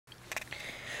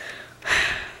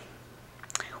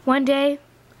One day,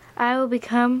 I will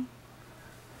become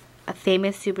a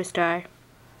famous superstar.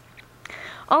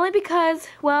 Only because,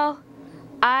 well,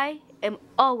 I am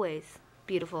always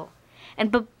beautiful.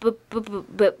 And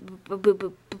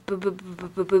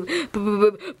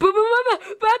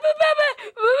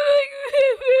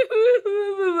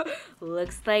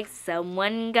looks like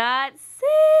someone got sick.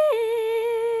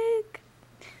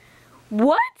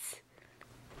 What?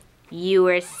 You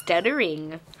were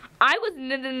stuttering. I was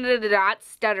not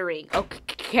stuttering,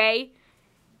 okay?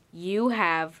 You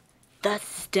have the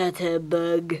stutter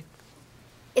bug.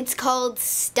 It's called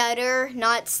stutter,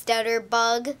 not stutter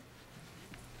bug.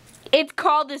 It's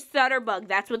called the stutter bug.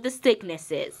 That's what the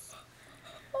sickness is.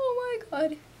 Oh my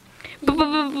god.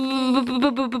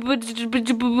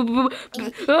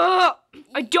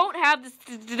 I don't have the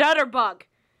stutter bug.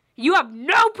 You have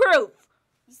no proof.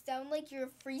 You sound like you're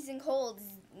freezing cold.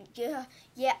 Yeah,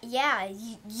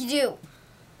 you do.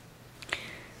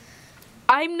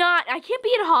 I'm not. I can't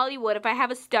be in Hollywood if I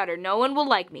have a stutter. No one will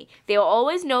like me. They will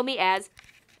always know me as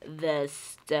the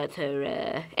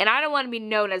stutterer. And I don't want to be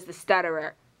known as the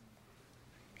stutterer.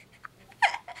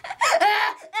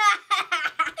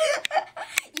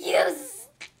 You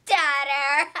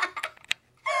stutter.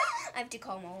 I have to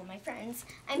call all of my friends.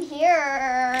 I'm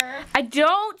here. I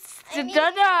don't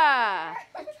stutter.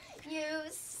 You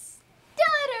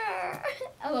stutter.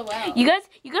 LOL. You guys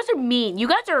are mean. You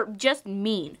guys are just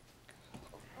mean.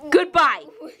 Goodbye.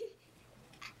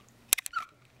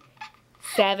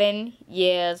 7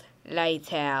 years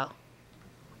later.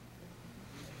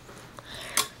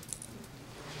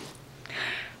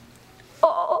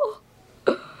 Oh.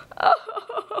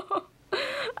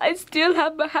 I still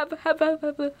have my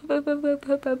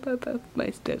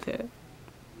stutter.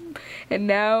 And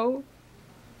now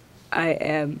I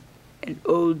am an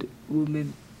old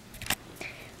woman.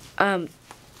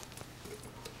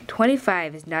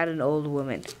 25 is not an old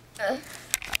woman.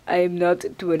 I am not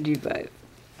 25.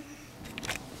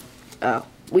 Oh,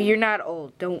 well, you're not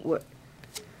old. Don't worry.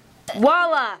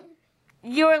 Walla!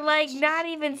 You're like not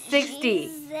even 60. She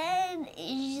said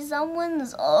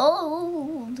someone's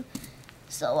old.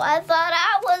 So I thought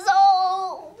I was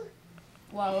old.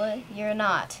 Walla, you're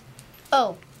not.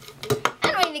 Oh,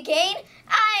 I'm going to gain.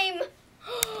 I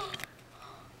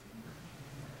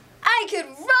could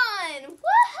run.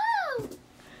 Woohoo!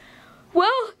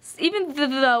 Well, even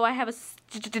though I have a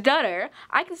stutter,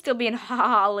 I can still be in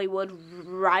Hollywood,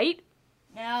 right?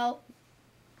 No.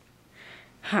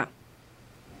 Huh.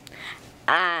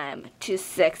 I'm too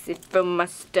sexy for my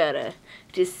stutter.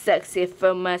 Too sexy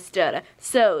for my stutter.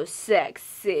 So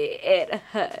sexy it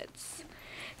hurts.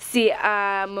 See,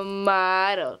 I'm a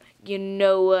model. You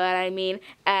know what I mean?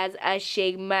 As I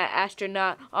shake my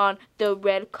astronaut on the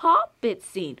red carpet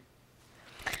scene.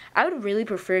 I would really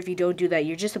prefer if you don't do that.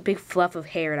 You're just a big fluff of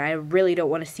hair, and I really don't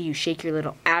want to see you shake your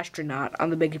little astronaut on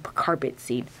the big carpet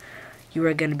scene. You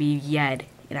are going to be Yed,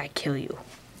 and I kill you.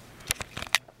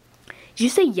 Did you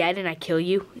say Yed and I kill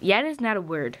you? Yed is not a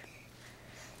word.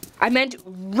 I meant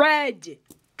red.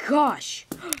 Gosh,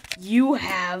 you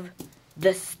have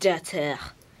the stutter.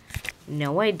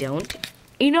 No, I don't.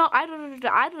 You know, I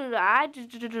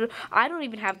don't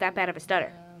even have that bad of a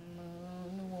stutter.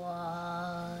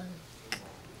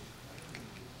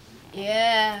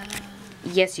 Yeah.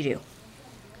 Yes, you do.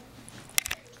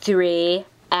 3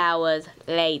 hours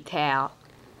later.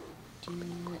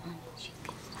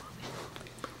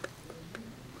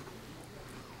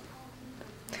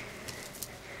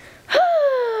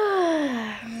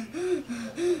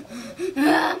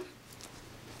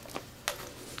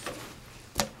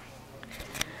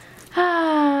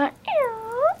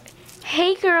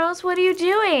 Hey girls, what are you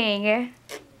doing?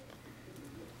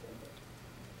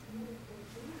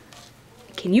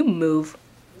 Can you move?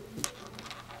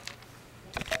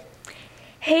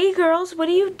 Hey girls, what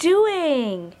are you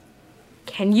doing?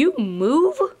 Can you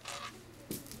move?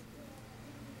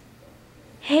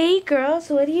 Hey girls,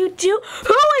 what do you do?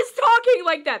 Who is talking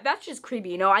like that? That's just creepy,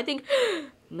 you know? I think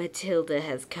Matilda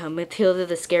has come. Matilda,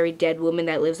 the scary dead woman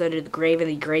that lives under the grave in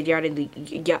the graveyard, and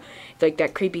like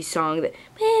that creepy song that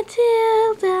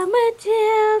Matilda,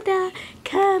 Matilda,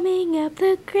 coming up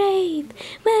the grave.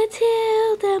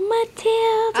 Matilda,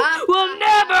 Matilda will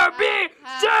never be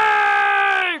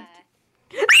saved.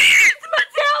 It's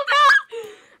Matilda.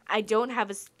 I don't have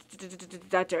a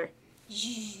stutter.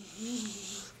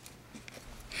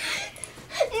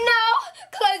 No!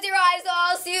 Close your eyes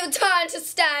or else you turn to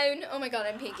stone. Oh my god,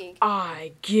 I'm peeking.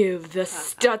 I give the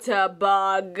stutter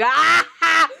bug. Oh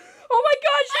my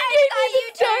gosh, she gave me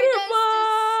the stutter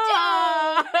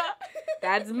bug.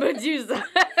 That's Medusa.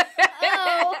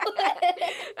 Oh.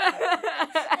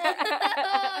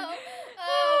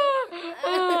 Oh.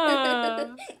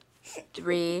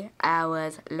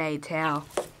 later.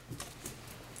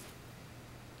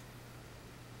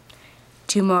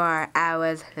 2 more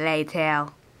hours later.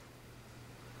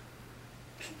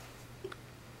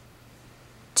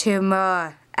 2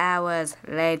 more hours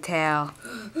later.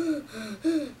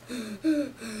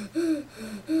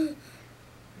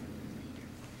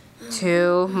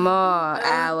 2 more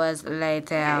hours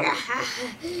later.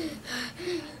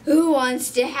 Who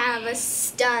wants to have a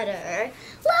stutter?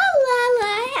 La la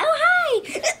la, oh hi!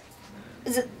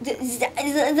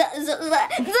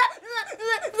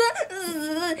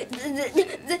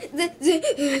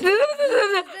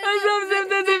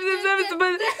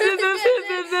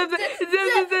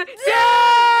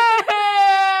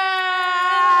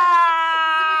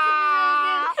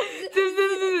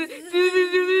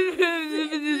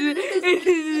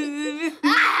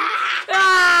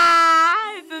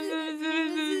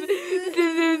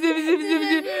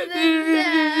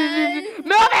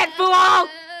 Move it, fool!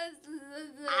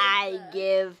 I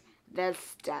give the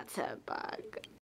stutter bug.